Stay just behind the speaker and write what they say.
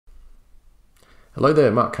Hello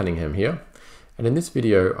there, Mark Cunningham here, and in this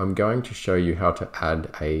video I'm going to show you how to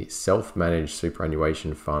add a self-managed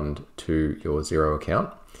superannuation fund to your Xero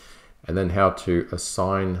account and then how to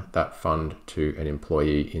assign that fund to an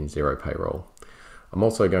employee in Xero Payroll. I'm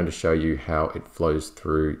also going to show you how it flows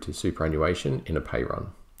through to superannuation in a pay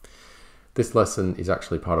run. This lesson is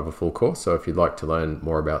actually part of a full course, so if you'd like to learn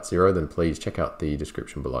more about Xero, then please check out the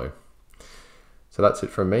description below. So that's it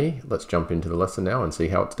from me. Let's jump into the lesson now and see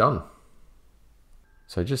how it's done.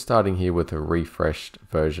 So just starting here with a refreshed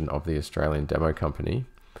version of the Australian demo company,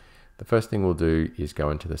 the first thing we'll do is go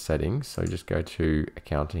into the settings. So just go to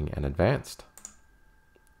Accounting and Advanced,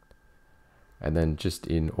 and then just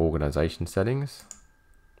in Organization Settings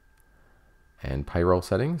and Payroll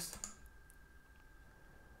Settings,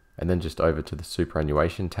 and then just over to the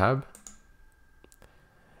Superannuation tab.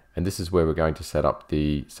 And this is where we're going to set up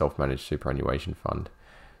the Self-Managed Superannuation Fund.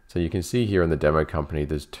 So you can see here in the demo company,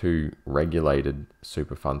 there's two regulated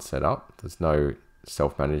super funds set up. There's no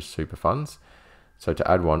self-managed super funds. So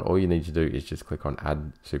to add one, all you need to do is just click on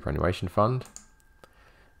Add Superannuation Fund.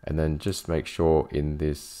 And then just make sure in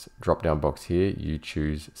this drop-down box here, you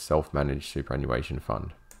choose Self-Managed Superannuation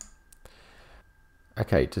Fund.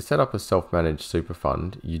 Okay, to set up a self-managed super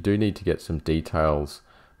fund, you do need to get some details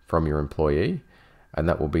from your employee, and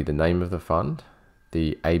that will be the name of the fund,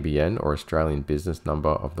 the ABN or Australian business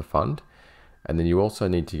number of the fund, and then you also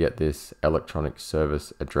need to get this electronic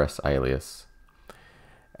service address alias.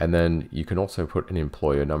 And then you can also put an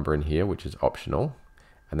employer number in here, which is optional.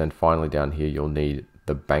 And then finally down here, you'll need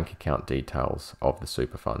the bank account details of the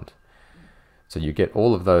super fund. So you get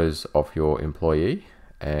all of those off your employee,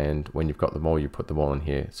 and when you've got them all, you put them all in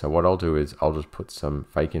here. So what I'll do is I'll just put some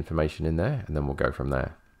fake information in there, and then we'll go from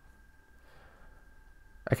there.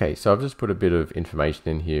 Okay, so I've just put a bit of information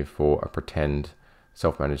in here for a pretend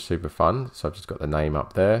self-managed super fund. So I've just got the name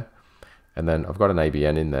up there, and then I've got an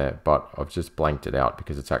ABN in there, but I've just blanked it out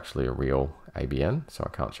because it's actually a real ABN, so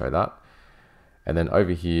I can't show that. And then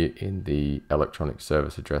over here in the electronic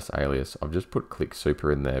service address alias, I've just put Click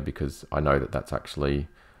Super in there because I know that that's actually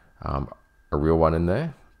a real one in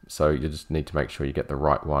there. So you just need to make sure you get the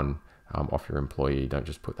right one off your employee. Don't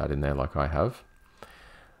just put that in there like I have.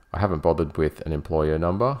 I haven't bothered with an employer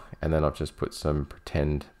number, and then I've just put some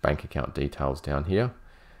pretend bank account details down here.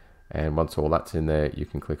 And once all that's in there, you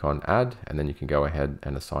can click on Add, and then you can go ahead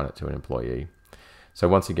and assign it to an employee. So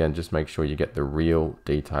once again, just make sure you get the real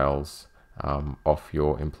details off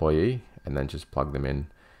your employee, and then just plug them in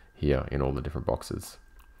here in all the different boxes.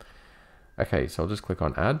 Okay, so I'll just click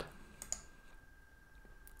on Add.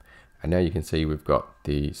 And now you can see we've got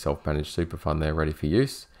the self-managed super fund there ready for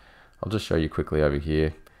use. I'll just show you quickly over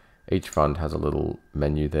here. Each fund has a little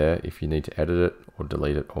menu there. If you need to edit it or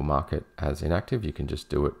delete it or mark it as inactive, you can just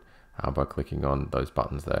do it by clicking on those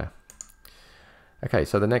buttons there. Okay,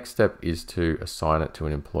 so the next step is to assign it to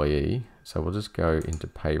an employee. So we'll just go into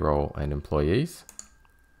Payroll and Employees.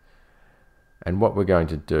 And what we're going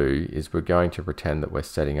to do is we're going to pretend that we're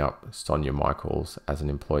setting up Sonia Michaels as an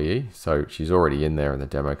employee. So she's already in there in the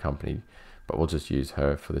demo company, but we'll just use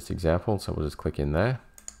her for this example. So we'll just click in there.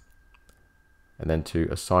 And then to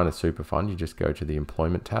assign a super fund, you just go to the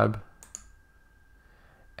Employment tab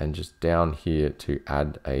and just down here to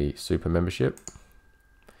add a super membership.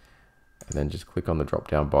 And then just click on the drop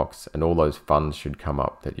down box, and all those funds should come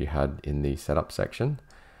up that you had in the setup section.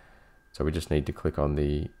 So we just need to click on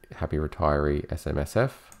the Happy Retiree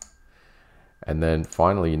SMSF. And then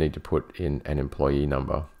finally, you need to put in an employee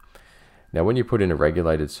number. Now, when you put in a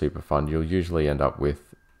regulated super fund, you'll usually end up with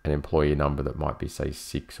an employee number that might be, say,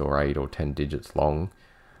 6 or 8 or 10 digits long.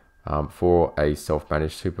 For a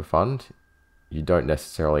self-managed super fund, you don't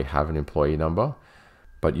necessarily have an employee number,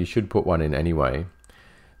 but you should put one in anyway.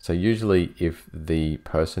 So usually if the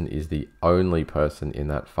person is the only person in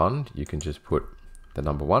that fund, you can just put the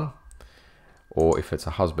number 1. Or if it's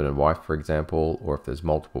a husband and wife, for example, or if there's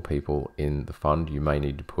multiple people in the fund, you may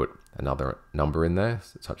need to put another number in there,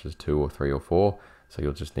 such as 2 or 3 or 4. So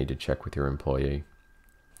you'll just need to check with your employee.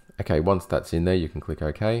 Okay, once that's in there, you can click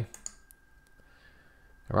OK.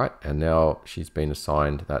 All right, and now she's been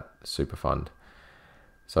assigned that super fund.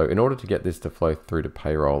 So in order to get this to flow through to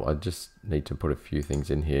payroll, I just need to put a few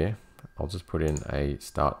things in here. I'll just put in a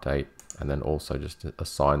start date, and then also just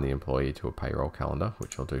assign the employee to a payroll calendar,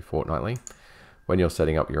 which I'll do fortnightly. When you're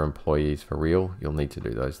setting up your employees for real, you'll need to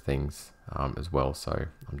do those things as well. So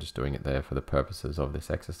I'm just doing it there for the purposes of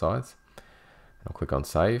this exercise. I'll click on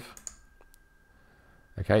Save.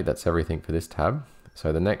 Okay, that's everything for this tab.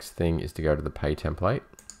 So the next thing is to go to the Pay template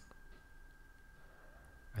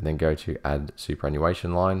and then go to Add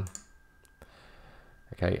Superannuation Line.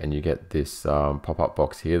 Okay, and you get this pop-up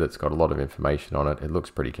box here that's got a lot of information on it. It looks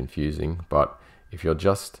pretty confusing, but if you're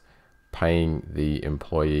just paying the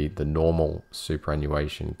employee the normal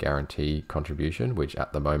superannuation guarantee contribution, which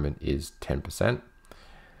at the moment is 10%,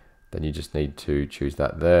 then you just need to choose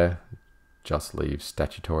that there, just leave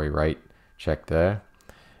statutory rate, check there,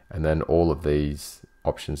 and then all of these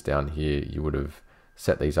options down here, you would have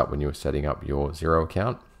set these up when you were setting up your Xero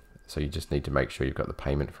account. So you just need to make sure you've got the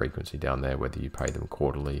payment frequency down there, whether you pay them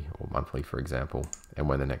quarterly or monthly, for example, and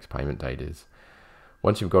when the next payment date is.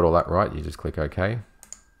 Once you've got all that right, you just click OK.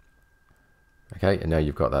 Okay, and now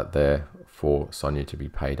you've got that there for Sonia to be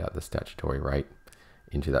paid at the statutory rate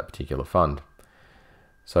into that particular fund.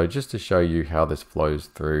 So just to show you how this flows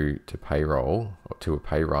through to payroll or to a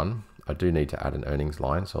pay run, I do need to add an earnings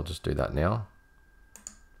line, so I'll just do that now.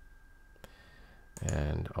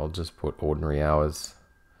 And I'll just put ordinary hours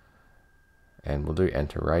and we'll do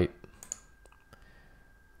enter rate.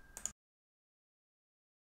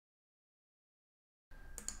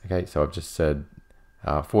 Okay, so I've just said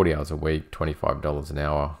 40 hours a week, $25 an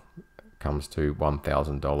hour comes to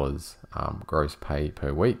 $1,000 gross pay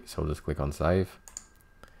per week. So I'll just click on save.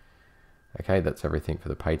 Okay, that's everything for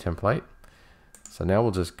the pay template. So now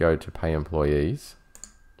we'll just go to pay employees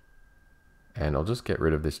and I'll just get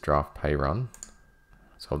rid of this draft pay run.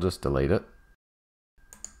 So I'll just delete it.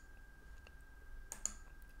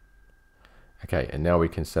 Okay, and now we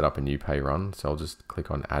can set up a new pay run. So I'll just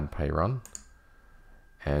click on add pay run.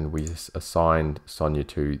 And we assigned Sonia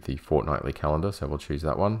to the fortnightly calendar, so we'll choose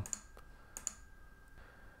that one.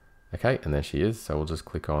 Okay, and there she is. So we'll just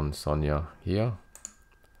click on Sonia here.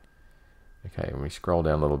 Okay, and we scroll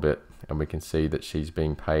down a little bit and we can see that she's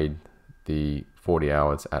being paid the 40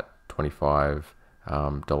 hours at $25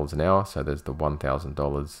 an hour. So there's the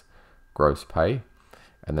 $1,000 gross pay.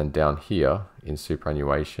 And then down here in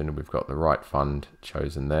superannuation, we've got the right fund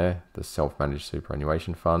chosen there, the Self Managed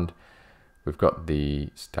Superannuation Fund. We've got the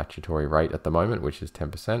statutory rate at the moment, which is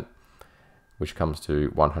 10%, which comes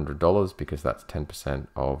to $100 because that's 10%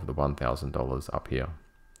 of the $1,000 up here.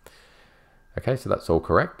 Okay, so that's all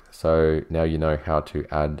correct. So now you know how to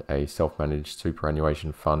add a self-managed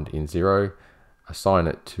superannuation fund in Xero, assign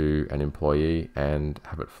it to an employee, and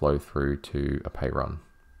have it flow through to a pay run.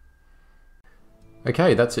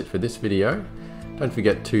 Okay, that's it for this video. Don't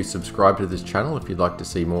forget to subscribe to this channel if you'd like to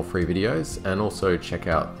see more free videos, and also check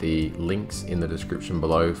out the links in the description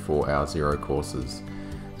below for our Xero courses.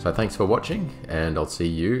 So thanks for watching, and I'll see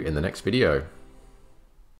you in the next video.